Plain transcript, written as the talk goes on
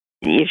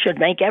You should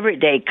make every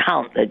day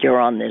count that you're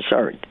on this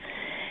earth.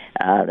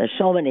 There's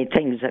so many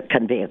things that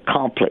can be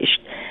accomplished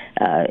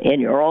in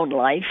your own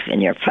life,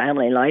 in your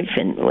family life,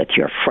 and with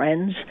your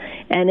friends,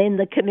 and in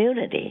the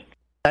community.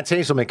 That's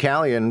Hazel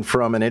McCallion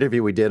from an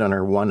interview we did on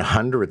her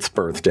 100th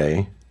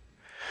birthday.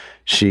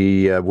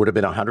 She would have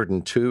been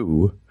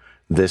 102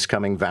 this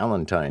coming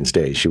Valentine's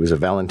Day. She was a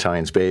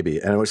Valentine's baby.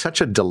 And it was such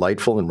a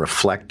delightful and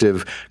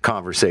reflective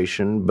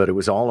conversation, but it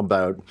was all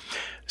about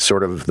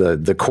sort of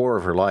the core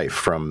of her life,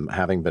 from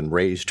having been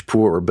raised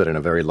poor but in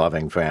a very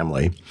loving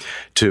family,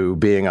 to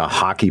being a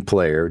hockey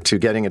player, to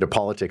getting into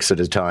politics at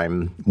a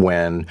time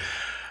when,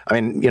 I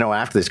mean,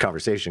 after this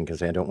conversation,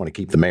 because I don't want to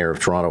keep the mayor of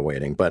Toronto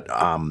waiting, but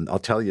I'll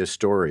tell you a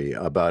story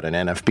about an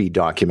NFB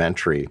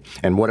documentary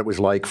and what it was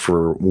like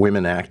for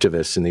women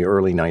activists in the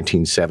early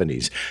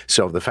 1970s.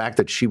 So the fact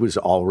that she was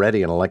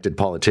already an elected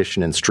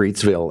politician in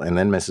Streetsville and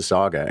then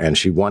Mississauga, and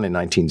she won in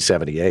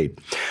 1978,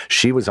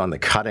 she was on the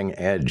cutting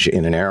edge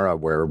in an era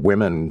where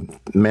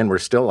men were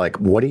still like,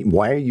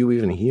 why are you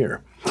even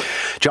here?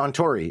 John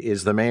Tory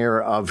is the mayor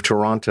of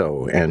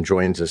Toronto and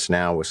joins us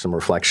now with some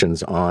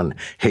reflections on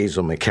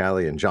Hazel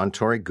McCallion. John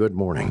Tory, good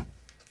morning.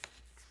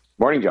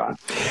 Morning, John.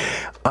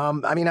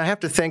 I have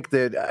to think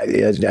that,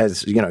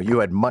 as you know, you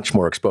had much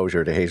more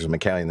exposure to Hazel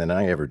McCallion than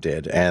I ever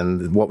did.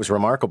 And what was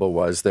remarkable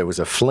was there was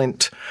a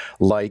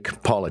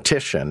Flint-like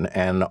politician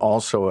and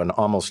also an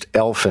almost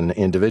elfin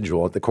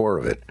individual at the core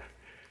of it.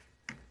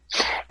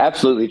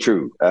 Absolutely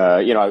true.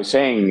 I was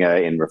saying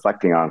in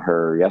reflecting on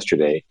her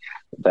yesterday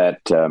that,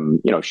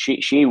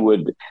 she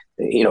would,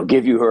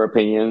 give you her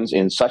opinions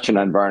in such an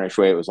unvarnished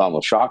way. It was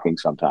almost shocking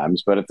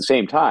sometimes. But at the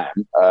same time,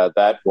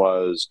 that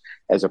was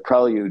as a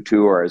prelude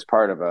to or as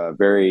part of a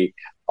very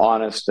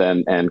honest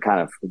and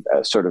kind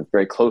of sort of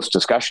very close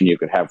discussion you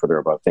could have with her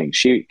about things.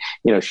 She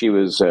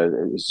was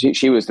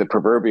the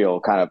proverbial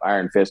kind of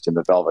iron fist in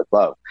the velvet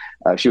glove.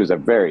 She was a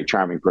very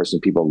charming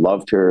person. People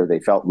loved her. They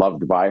felt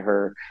loved by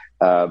her.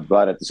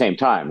 But at the same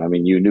time,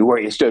 you knew where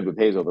you stood with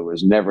Hazel. There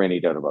was never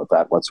any doubt about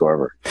that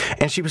whatsoever.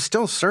 And she was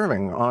still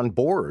serving on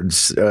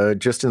boards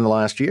just in the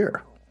last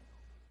year.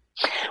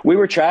 We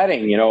were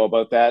chatting,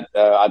 about that.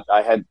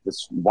 I had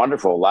this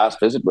wonderful last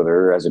visit with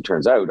her, as it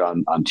turns out,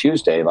 on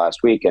Tuesday last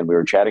week. And we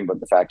were chatting about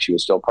the fact she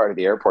was still part of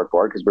the airport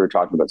board, because we were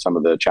talking about some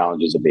of the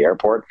challenges of the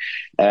airport.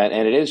 And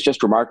it is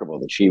just remarkable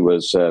that she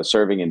was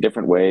serving in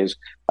different ways.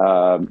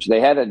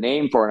 They had a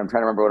name for it. I'm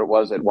trying to remember what it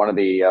was at one of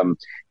the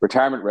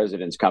retirement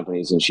residence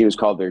companies, and she was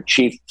called their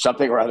chief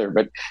something or other.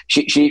 But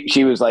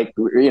she was like,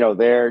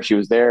 she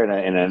was there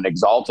in an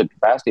exalted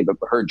capacity. But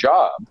her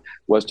job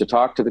was to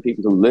talk to the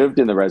people who lived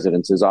in the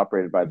residences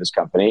operated by this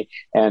company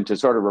and to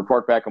sort of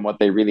report back on what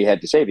they really had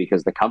to say,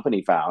 because the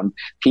company found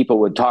people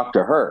would talk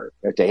to her,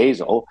 to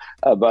Hazel,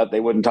 but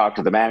they wouldn't talk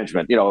to the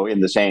management,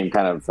 in the same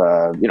kind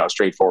of,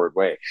 straightforward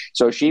way.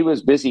 So she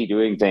was busy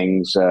doing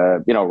things,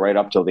 right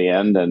up till the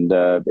end. And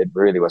it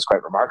really was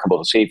quite remarkable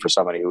to see for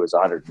somebody who was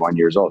 101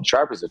 years old.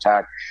 Sharp as a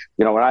tack.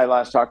 When I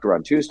last talked to her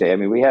on Tuesday,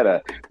 we had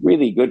a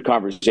really good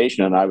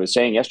conversation. And I was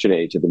saying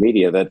yesterday to the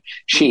media that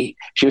she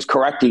was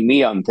correcting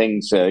me on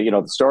things,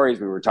 the stories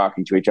we were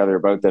talking to each other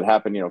about that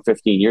happened,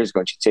 15 years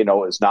ago. And she'd say,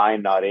 no, it was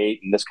 9, not 8,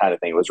 and this kind of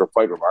thing. It was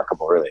quite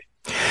remarkable, really.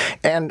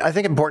 And I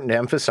think important to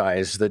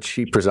emphasize that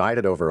she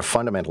presided over a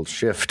fundamental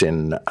shift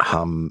in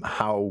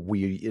how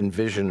we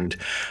envisioned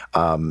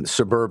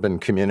suburban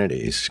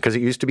communities, because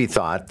it used to be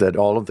thought that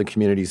all of the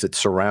communities that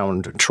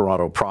surround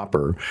Toronto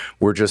proper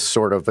were just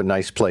sort of a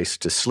nice place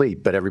to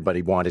sleep, but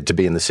everybody wanted to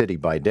be in the city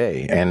by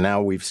day. And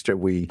now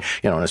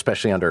and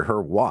especially under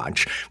her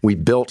watch, we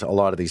built a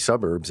lot of these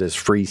suburbs as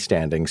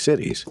freestanding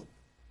cities.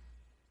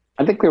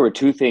 I think there were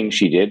two things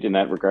she did in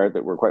that regard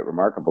that were quite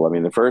remarkable.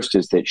 The first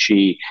is that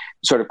she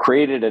sort of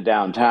created a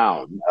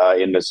downtown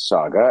in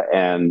Mississauga.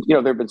 And,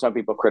 there have been some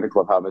people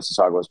critical of how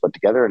Mississauga was put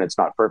together, and it's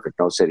not perfect.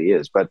 No city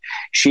is. But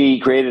she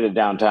created a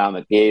downtown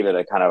that gave it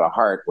a kind of a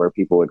heart where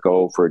people would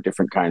go for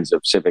different kinds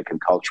of civic and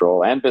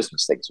cultural and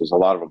business things. There's a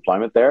lot of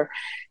employment there.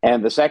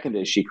 And the second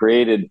is she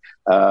created,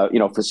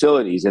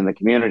 facilities in the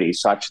community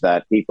such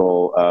that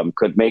people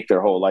could make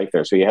their whole life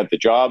there. So you had the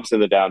jobs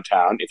in the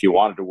downtown if you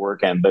wanted to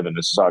work and live in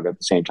Mississauga at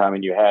the same time.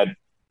 And you had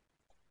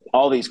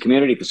all these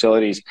community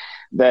facilities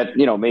that,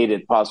 made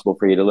it possible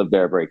for you to live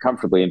there very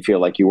comfortably and feel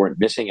like you weren't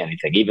missing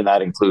anything. Even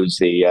that includes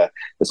the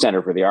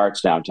Center for the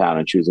Arts downtown.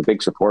 And she was a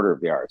big supporter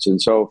of the arts.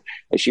 And so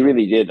she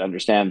really did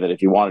understand that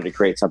if you wanted to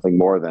create something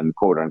more than,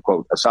 quote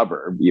unquote, a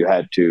suburb, you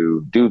had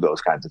to do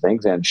those kinds of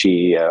things. And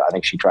I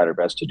think she tried her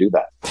best to do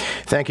that.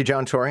 Thank you,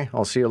 John Tory.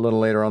 I'll see you a little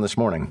later on this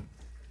morning.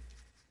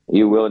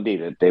 You will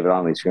indeed at David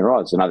Onley's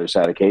funeral. It's another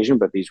sad occasion,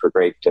 but these were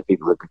great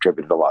people who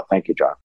contributed a lot. Thank you, John.